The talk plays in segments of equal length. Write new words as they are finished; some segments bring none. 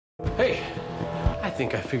Hey, I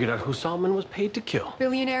think I figured out who Solomon was paid to kill.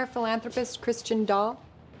 Billionaire philanthropist Christian Dahl.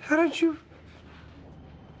 How did you...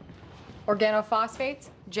 Organophosphates,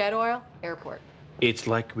 jet oil, airport. It's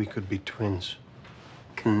like we could be twins.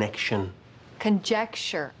 Connection.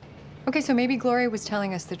 Conjecture. Okay, so maybe Gloria was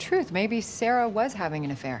telling us the truth. Maybe Sarah was having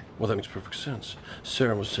an affair. Well, that makes perfect sense.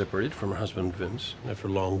 Sarah was separated from her husband, Vince. After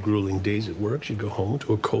long, grueling days at work, she'd go home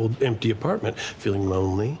to a cold, empty apartment. Feeling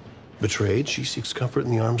lonely, betrayed, she seeks comfort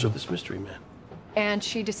in the arms of this mystery man. And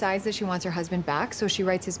she decides that she wants her husband back, so she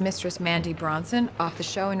writes his mistress, Mandy Bronson, off the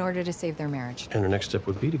show in order to save their marriage. And her next step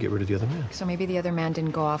would be to get rid of the other man. So maybe the other man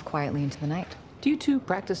didn't go off quietly into the night. Do you two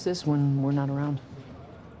practice this when we're not around?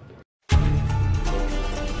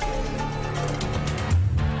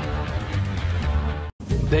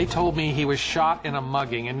 They told me he was shot in a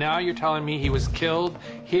mugging, and now you're telling me he was killed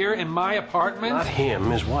here in my apartment? Not him,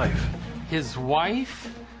 his wife. His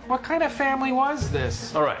wife? What kind of family was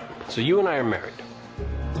this? All right, so you and I are married.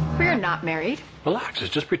 We're not married. Relax,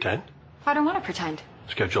 just pretend. I don't want to pretend.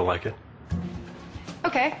 Schedule like it.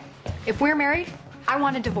 Okay, if we're married, I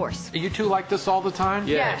want a divorce. Are you two like this all the time?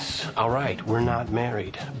 Yes. All right, we're not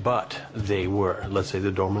married, but they were. Let's say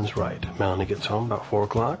the doorman's right. Melanie gets home about 4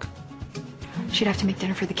 o'clock. She'd have to make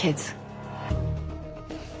dinner for the kids.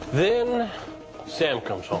 Then Sam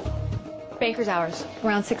comes home. Baker's hours,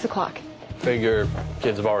 around 6 o'clock. Figure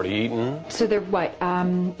kids have already eaten. So they're what,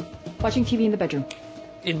 watching TV in the bedroom.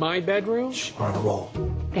 In my bedroom? We're on a roll.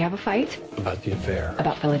 They have a fight About the affair.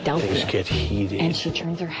 about Philadelphia. Things get heated. And she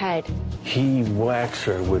turns her head. He whacks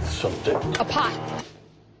her with something. A pot.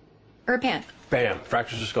 Or a pan. Bam,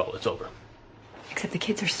 fractures her skull. It's over. Except the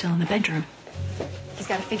kids are still in the bedroom. He's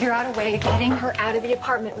got to figure out a way of getting her out of the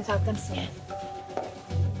apartment without them seeing.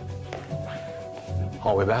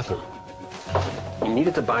 Hallway bathroom. He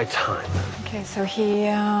needed to buy time. Okay, so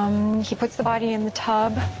he puts the body in the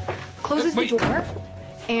tub, closes the door,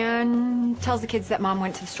 and tells the kids that Mom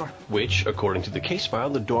went to the store. Which, according to the case file,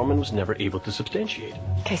 the doorman was never able to substantiate.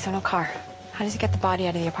 Okay, so no car. How does he get the body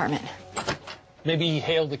out of the apartment? Maybe he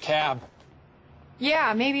hailed a cab.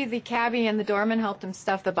 Yeah, maybe the cabbie and the doorman helped him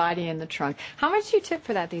stuff the body in the trunk. How much do you tip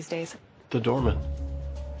for that these days? The doorman.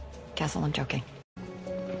 Castle, I'm joking.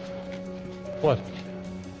 What?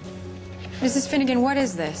 Mrs. Finnegan, what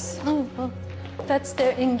is this? Oh, well, that's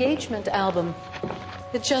their engagement album.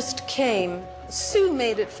 It just came. Sue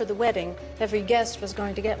made it for the wedding. Every guest was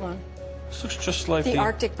going to get one. This looks just like The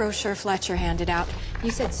Arctic brochure Fletcher handed out.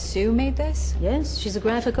 You said Sue made this? Yes, she's a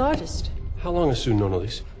graphic artist. How long has Sue known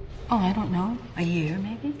Elise? Oh, I don't know. A year,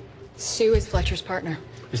 maybe? Sue is Fletcher's partner.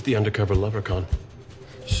 It's the undercover lover con.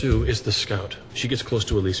 Sue is the scout. She gets close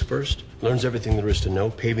to Elise first, learns everything there is to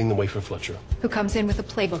know, paving the way for Fletcher. Who comes in with a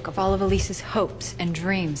playbook of all of Elise's hopes and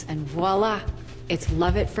dreams, and voila, it's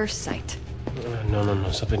love at first sight. No.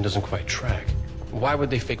 Something doesn't quite track. Why would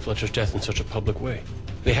they fake Fletcher's death in such a public way?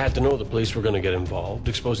 They had to know the police were going to get involved,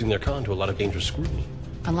 exposing their con to a lot of dangerous scrutiny.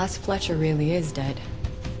 Unless Fletcher really is dead.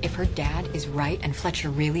 If her dad is right and Fletcher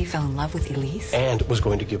really fell in love with Elise, And was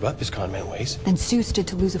going to give up his con man ways. then Sue stood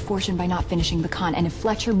to lose a fortune by not finishing the con. And if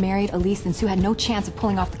Fletcher married Elise, then Sue had no chance of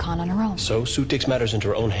pulling off the con on her own. So Sue takes matters into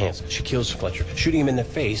her own hands. She kills Fletcher, shooting him in the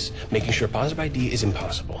face, making sure positive ID is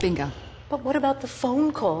impossible. Bingo. But what about the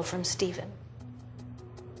phone call from Stephen?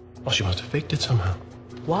 Well, she must have faked it somehow.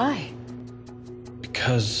 Why?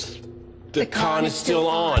 Because the con is still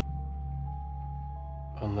on.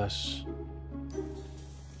 Unless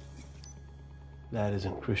that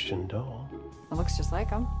isn't Christian Doll. It looks just like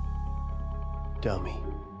him. Dummy.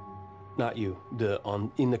 Not you.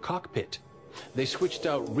 In the cockpit. They switched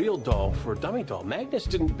out real doll for dummy doll. Magnus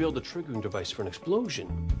didn't build a triggering device for an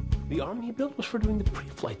explosion. The arm he built was for doing the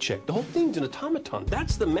pre-flight check. The whole thing's an automaton.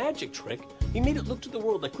 That's the magic trick. He made it look to the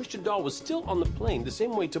world like Christian Doll was still on the plane, the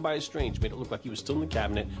same way Tobias Strange made it look like he was still in the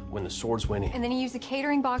cabinet when the swords went in. And then he used the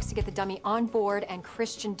catering box to get the dummy on board and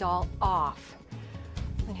Christian Doll off.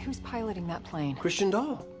 And who's piloting that plane? Christian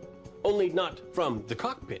Doll. Only not from the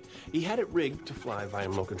cockpit. He had it rigged to fly via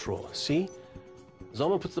remote control. See?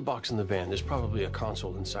 Zalman puts the box in the van. There's probably a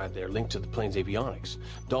console inside there linked to the plane's avionics.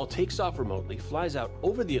 Doll takes off remotely, flies out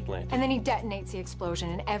over the Atlantic. And then he detonates the explosion,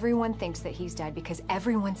 and everyone thinks that he's dead because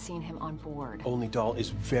everyone's seen him on board. Only Doll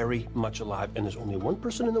is very much alive, and there's only one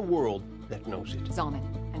person in the world that knows it. Zalman.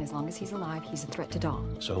 And as long as he's alive, he's a threat to Doll.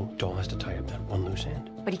 So Doll has to tie up that one loose end.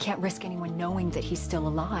 But he can't risk anyone knowing that he's still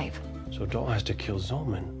alive. So Doll has to kill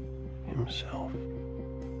Zalman himself.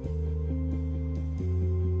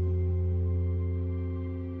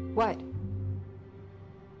 What?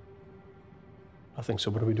 Nothing,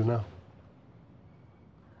 so what do we do now?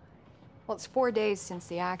 Well, it's 4 days since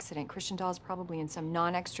the accident. Christian Dahl's probably in some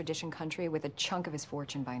non-extradition country with a chunk of his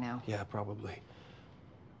fortune by now. Yeah, probably.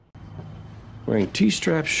 Wearing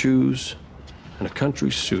T-strap shoes and a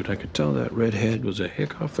country suit. I could tell that redhead was a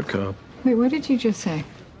hick off the cob. Wait, what did you just say?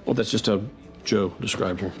 Well, that's just how Joe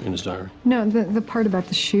described her in his diary. No, the part about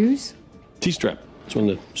the shoes? T-strap. It's when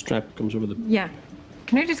the strap comes over the... Yeah.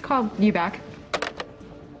 Can I just call you back?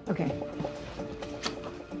 Okay.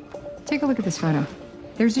 Take a look at this photo.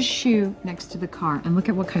 There's a shoe next to the car, and look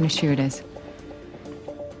at what kind of shoe it is.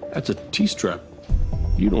 That's a T-strap.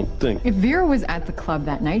 You don't think. If Vera was at the club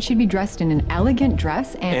that night, she'd be dressed in an elegant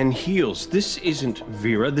dress And heels. This isn't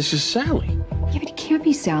Vera, this is Sally. Yeah, but it can't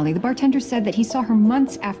be Sally. The bartender said that he saw her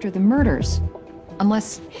months after the murders.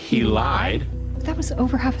 Unless... He lied? That was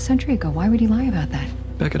over half a century ago. Why would he lie about that?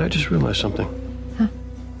 Beckett, I just realized something. Huh?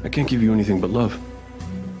 I can't give you anything but love.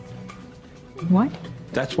 What?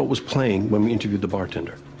 That's what was playing when we interviewed the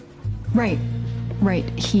bartender. Right. Right.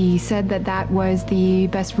 He said that that was the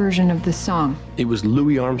best version of the song. It was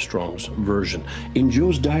Louis Armstrong's version. In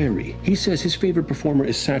Joe's diary, he says his favorite performer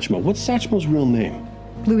is Satchmo. What's Satchmo's real name?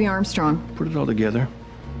 Louis Armstrong. Put it all together,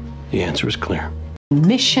 the answer is clear.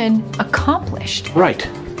 Mission accomplished. Right.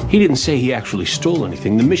 He didn't say he actually stole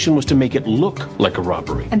anything. The mission was to make it look like a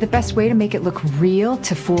robbery. And the best way to make it look real,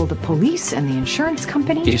 to fool the police and the insurance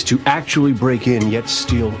company, is to actually break in, yet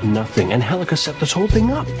steal nothing. And Helica set this whole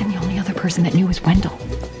thing up. And the only other person that knew was Wendell.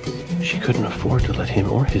 She couldn't afford to let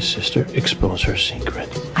him or his sister expose her secret.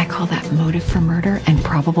 I call that motive for murder and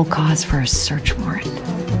probable cause for a search warrant.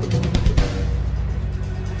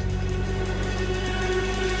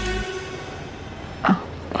 Oh.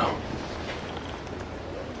 Wow.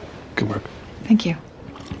 Good work. Thank you.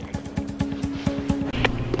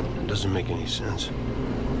 It doesn't make any sense.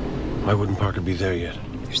 Why wouldn't Parker be there yet?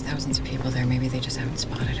 There's thousands of people there. Maybe they just haven't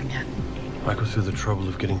spotted him yet. Why go through the trouble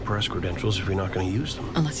of getting press credentials if you're not going to use them?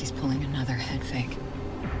 Unless he's pulling another head fake.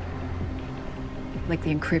 Like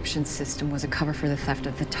the encryption system was a cover for the theft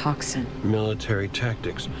of the toxin. Military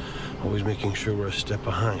tactics. Always making sure we're a step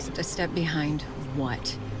behind. A step behind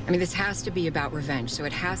what? I mean, this has to be about revenge, so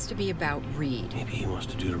it has to be about Reed. Maybe he wants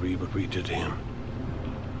to do to Reed what Reed did to him.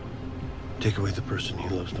 Take away the person he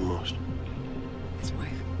loves the most. His wife.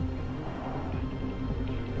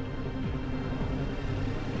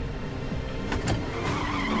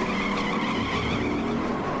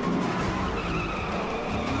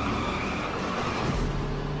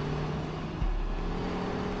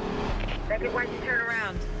 Beckett, why'd you turn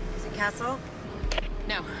around? Is it Castle?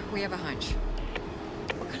 No, we have a hunch.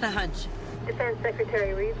 What kind of hunch? Defense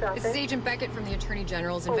Secretary Reed's office. This is Agent Beckett from the Attorney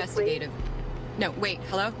General's investigative. No, wait,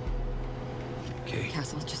 hello? Okay.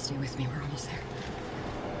 Castle, just stay with me. We're almost there.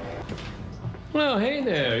 Well, hey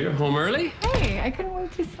there. You're home early? Hey, I couldn't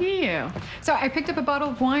wait to see you. So I picked up a bottle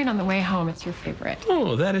of wine on the way home. It's your favorite.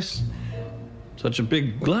 Oh, that is such a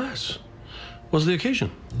big glass. What's the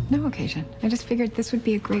occasion? No occasion. I just figured this would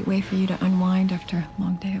be a great way for you to unwind after a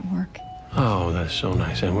long day at work. Oh, that's so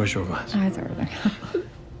nice. And where's your glass? It's over there.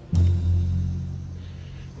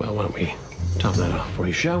 Well, why don't we top that off for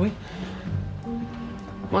you, shall we?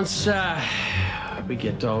 Once we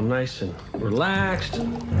get all nice and relaxed,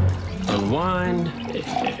 unwind,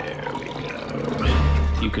 there we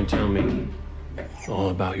go. You can tell me all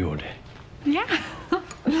about your day. Yeah.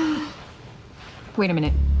 Wait a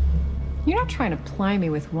minute. You're not trying to ply me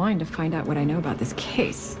with wine to find out what I know about this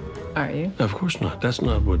case, are you? Of course not. That's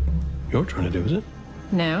not what you're trying to do, is it?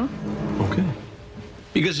 No? Okay.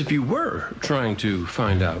 Because if you were trying to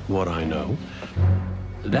find out what I know,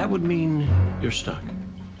 that would mean you're stuck.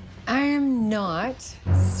 I am not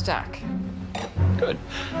stuck. Good.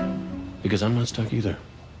 Because I'm not stuck either.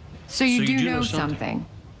 So you do know something?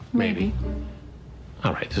 Maybe.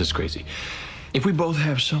 All right, this is crazy. If we both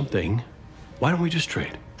have something, why don't we just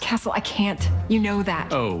trade? Castle, I can't. You know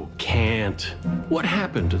that. Oh, can't. What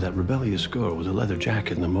happened to that rebellious girl with a leather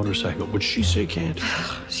jacket and the motorcycle? Would she say can't?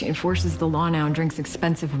 She enforces the law now and drinks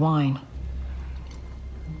expensive wine.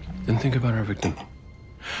 Then think about our victim.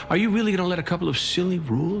 Are you really going to let a couple of silly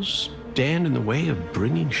rules stand in the way of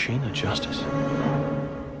bringing Shayna justice?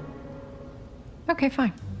 Okay,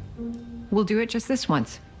 fine. We'll do it just this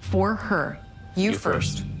once. For her. You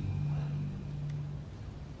first.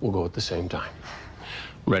 We'll go at the same time.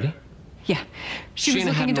 Ready? Yeah. She was Shayna had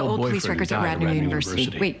looking an into old old police boyfriend who records at died Radnor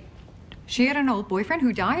University. Wait. She had an old boyfriend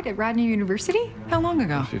who died at Radnor University? How long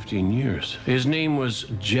ago? 15 years. His name was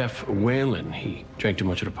Jeff Whalen. He drank too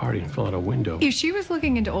much at a party and fell out a window. If she was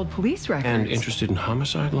looking into old police records... And interested in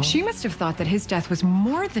homicide law? She must have thought that his death was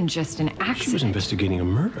more than just an accident. She was investigating a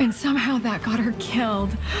murder. And somehow that got her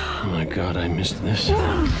killed. Oh my God, I missed this.